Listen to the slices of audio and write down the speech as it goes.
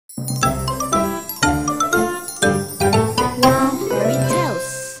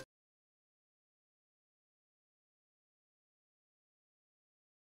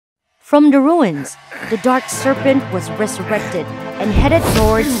From the ruins, the dark serpent was resurrected and headed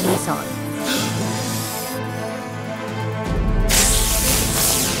towards Aeson.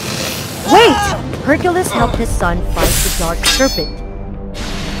 Wait! Hercules helped his son fight the dark serpent.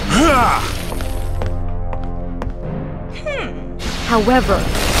 However,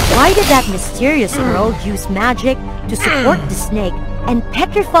 why did that mysterious girl use magic to support the snake and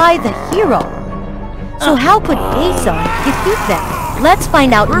petrify the hero? So how could Aeson defeat them? Let's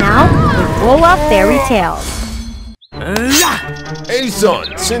find out now with WOA Fairy Tales.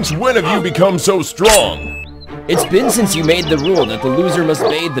 Aeson, since when have you become so strong? It's been since you made the rule that the loser must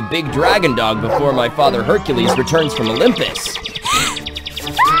bathe the big dragon dog before my father Hercules returns from Olympus.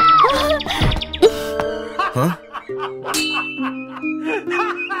 Huh?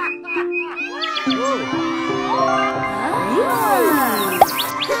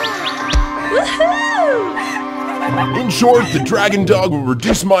 In short, the dragon dog will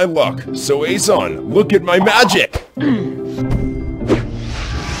reduce my luck. So Aeson, look at my magic!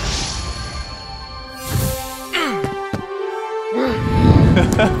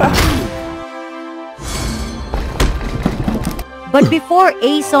 But before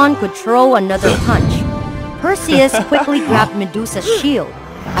Aeson could throw another punch, Perseus quickly grabbed Medusa's shield,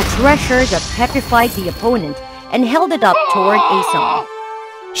 a treasure that petrified the opponent, and held it up toward Aeson.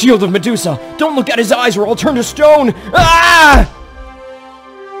 Shield of Medusa! Don't look at his eyes or I'll turn to stone! Ah!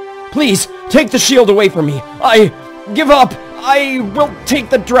 Please, take the shield away from me. I give up. I will take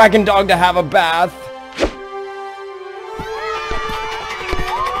the dragon dog to have a bath.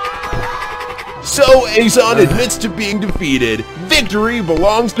 So Aeson admits to being defeated. Victory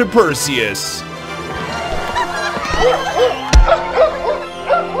belongs to Perseus.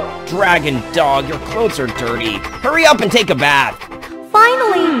 Dragon dog, your clothes are dirty. Hurry up and take a bath.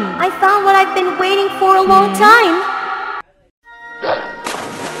 Finally, I found what I've been waiting for a long time.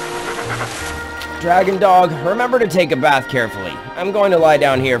 Dragon dog, remember to take a bath carefully. I'm going to lie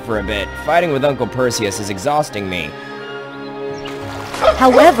down here for a bit. Fighting with Uncle Perseus is exhausting me.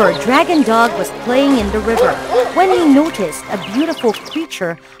 However, Dragon Dog was playing in the river when he noticed a beautiful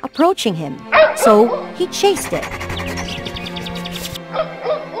creature approaching him. So, he chased it.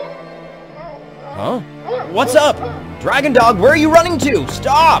 Huh? What's up? Dragon Dog, where are you running to?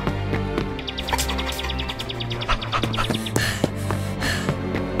 Stop!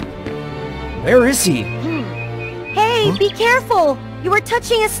 Where is he? Hey, be careful! You are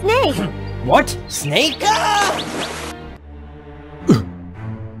touching a snake! What? Snake? Get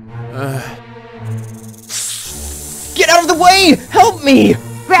out of the way! Help me!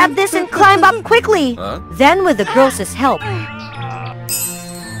 Grab this and climb up quickly! Then, with the girls' help,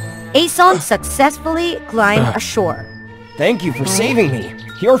 Aeson successfully climbed ashore. Thank you for saving me.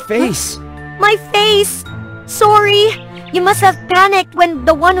 Your face. My face! Sorry! You must have panicked when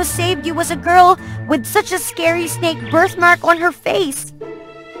the one who saved you was a girl with such a scary snake birthmark on her face.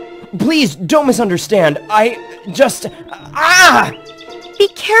 Please, don't misunderstand. I just... Ah! Be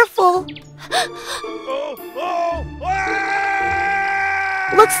careful!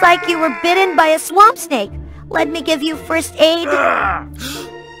 Looks like you were bitten by a swamp snake. Let me give you first aid.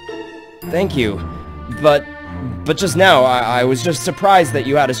 Thank you. But just now, I was just surprised that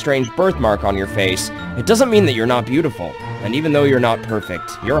you had a strange birthmark on your face. It doesn't mean that you're not beautiful. And even though you're not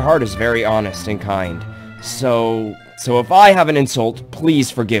perfect, your heart is very honest and kind. So if I have an insult,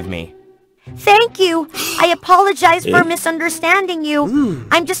 please forgive me. Thank you. I apologize for misunderstanding you.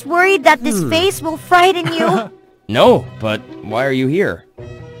 I'm just worried that this face will frighten you. No, but why are you here?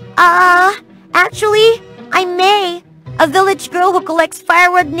 Actually, I'm May, a village girl who collects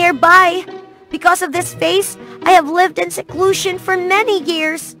firewood nearby. Because of this face, I have lived in seclusion for many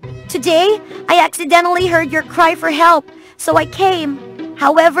years. Today, I accidentally heard your cry for help, so I came.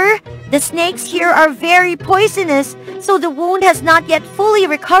 However, the snakes here are very poisonous, so the wound has not yet fully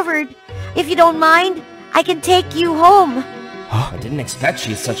recovered. If you don't mind, I can take you home. I didn't expect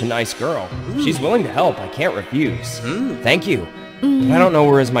she's such a nice girl. She's willing to help, I can't refuse. Thank you. But I don't know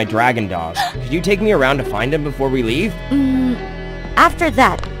where is my dragon dog. Could you take me around to find him before we leave? After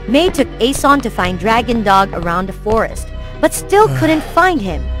that, May took Aeson to find Dragon Dog around the forest, but still couldn't find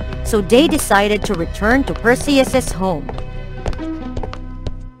him. So they decided to return to Perseus' home.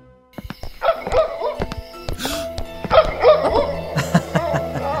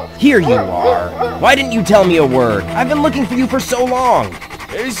 Here you are. Why didn't you tell me a word? I've been looking for you for so long.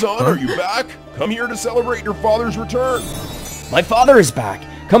 Aeson, are you back? Come here to celebrate your father's return. My father is back.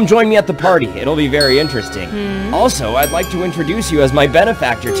 Come join me at the party. It'll be very interesting. Also, I'd like to introduce you as my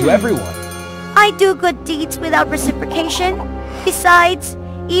benefactor to everyone. I do good deeds without reciprocation. Besides,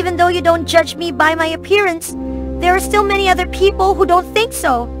 even though you don't judge me by my appearance, there are still many other people who don't think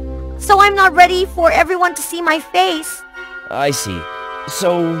so. so I'm not ready for everyone to see my face. I see.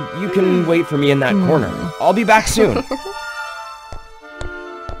 So, you can wait for me in that corner. I'll be back soon.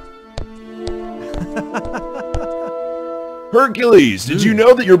 Hercules, did you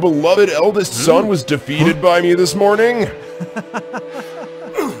know that your beloved eldest son was defeated by me this morning?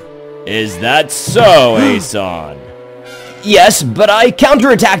 Is that so, Aeson? Yes, but I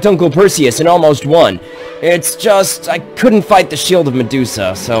counterattacked Uncle Perseus and almost won. It's just, I couldn't fight the shield of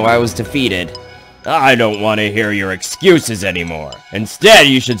Medusa, so I was defeated. I don't want to hear your excuses anymore. Instead,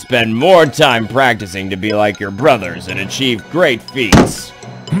 you should spend more time practicing to be like your brothers and achieve great feats.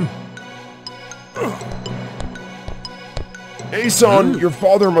 Aeson, your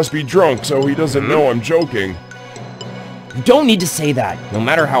father must be drunk, so he doesn't know I'm joking. You don't need to say that. No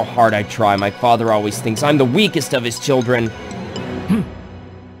matter how hard I try, my father always thinks I'm the weakest of his children.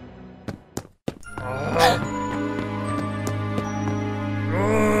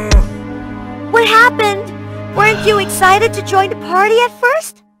 What happened? Weren't you excited to join the party at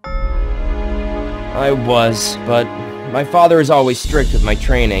first? I was, but my father is always strict with my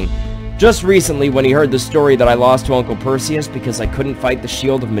training. Just recently, when he heard the story that I lost to Uncle Perseus because I couldn't fight the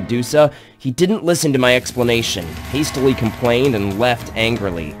shield of Medusa, he didn't listen to my explanation, hastily complained, and left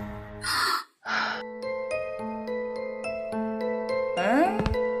angrily.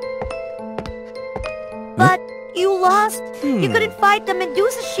 But you lost. You couldn't fight the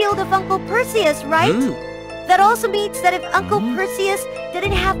Medusa shield of Uncle Perseus, right? That also means that if Uncle Perseus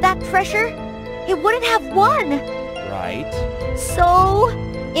didn't have that treasure, he wouldn't have won. Right. So,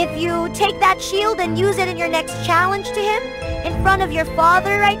 if you take that shield and use it in your next challenge to him, in front of your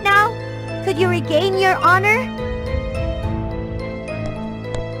father right now, could you regain your honor?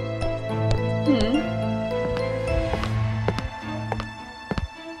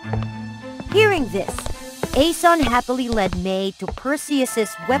 Hearing this, Aeson happily led May to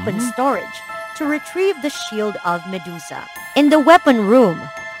Perseus's weapon storage to retrieve the shield of Medusa. In the weapon room,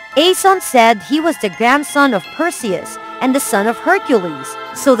 Aeson said he was the grandson of Perseus and the son of Hercules,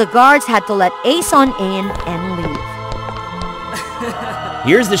 so the guards had to let Aeson in and leave.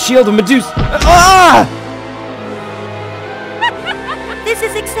 Here's the shield of Medusa. Ah! This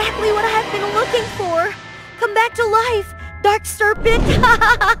is exactly what I have been looking for. Come back to life, Dark Serpent.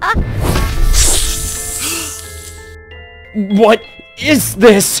 What is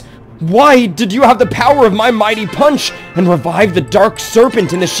this? Why did you have the power of my mighty punch and revive the Dark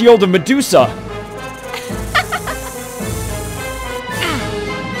Serpent in the shield of Medusa?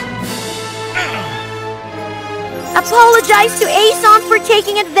 Apologize to Aeson for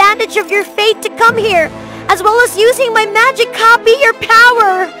taking advantage of your fate to come here, as well as using my magic copy, your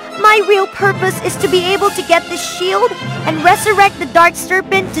power. My real purpose is to be able to get this shield and resurrect the Dark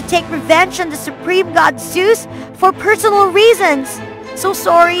Serpent to take revenge on the supreme god Zeus for personal reasons. So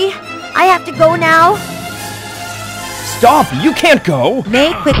sorry, I have to go now. Stop! You can't go!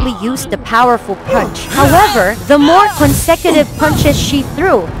 May quickly used the powerful punch. However, the more consecutive punches she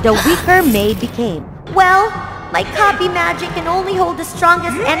threw, the weaker May became. Well, my copy magic can only hold the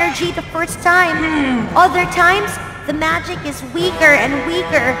strongest energy the first time. Other times, the magic is weaker and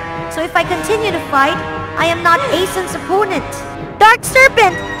weaker. So if I continue to fight, I am not Aeson's opponent. Dark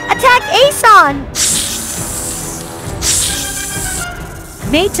Serpent, attack Aeson!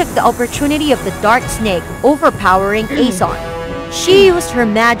 May took the opportunity of the Dark Snake overpowering Aeson. She used her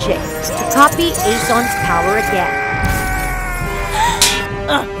magic to copy Aeson's power again.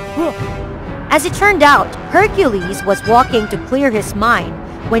 As it turned out, Hercules was walking to clear his mind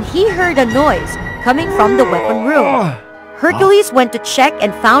when he heard a noise coming from the weapon room. Hercules went to check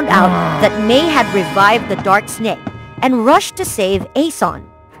and found out that May had revived the Dark Snake and rushed to save Aeson.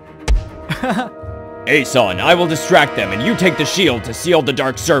 Aeson, I will distract them and you take the shield to seal the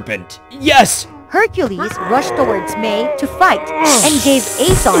Dark Serpent. Yes! Hercules rushed towards May to fight and gave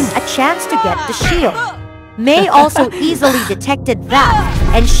Aeson a chance to get the shield. May also easily detected that,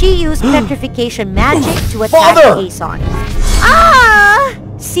 and she used petrification magic to attack Aeson. Ah!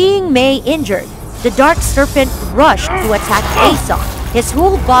 Seeing May injured, the Dark Serpent rushed to attack Aeson. His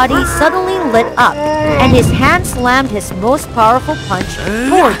whole body suddenly lit up, and his hand slammed his most powerful punch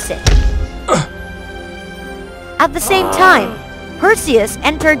towards it. At the same time, Perseus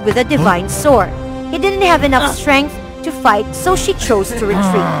entered with a divine sword. He didn't have enough strength to fight, so she chose to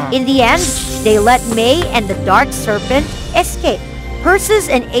retreat. In the end, they let May and the Dark Serpent escape. Perseus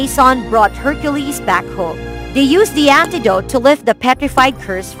and Aeson brought Hercules back home. They used the antidote to lift the petrified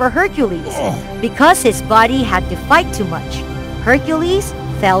curse for Hercules. Because his body had to fight too much, Hercules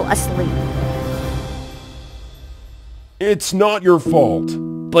fell asleep. It's not your fault.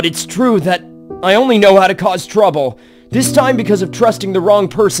 But it's true that I only know how to cause trouble. This time, because of trusting the wrong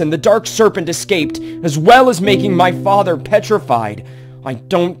person, the dark serpent escaped, as well as making my father petrified. I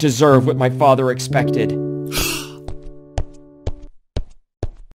don't deserve what my father expected.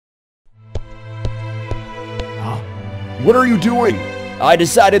 What are you doing? I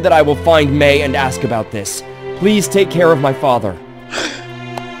decided that I will find May and ask about this. Please take care of my father.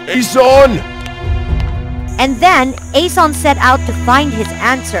 Aeson! And then, Aeson set out to find his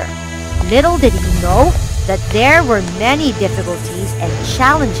answer. Little did he know that there were many difficulties and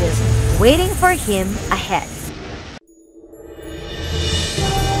challenges waiting for him ahead.